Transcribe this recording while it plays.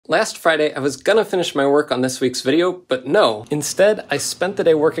Last Friday, I was gonna finish my work on this week's video, but no. Instead, I spent the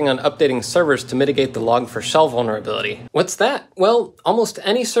day working on updating servers to mitigate the Log4Shell vulnerability. What's that? Well, almost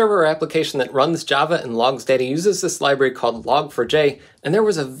any server or application that runs Java and logs data uses this library called Log4J, and there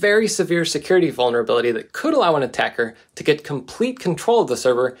was a very severe security vulnerability that could allow an attacker to get complete control of the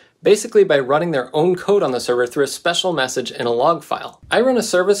server, basically by running their own code on the server through a special message in a log file. I run a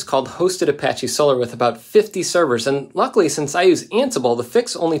service called Hosted Apache Solr with about 50 servers, and luckily since I use Ansible, the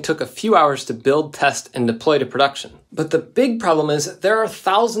fix only took a few hours to build, test, and deploy to production. But the big problem is there are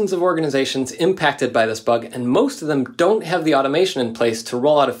thousands of organizations impacted by this bug, and most of them don't have the automation in place to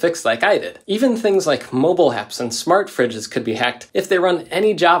roll out a fix like I did. Even things like mobile apps and smart fridges could be hacked if they run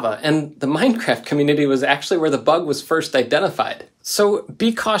any Java, and the Minecraft community was actually where the bug was first identified. So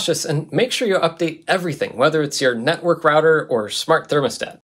be cautious and make sure you update everything, whether it's your network router or smart thermostat.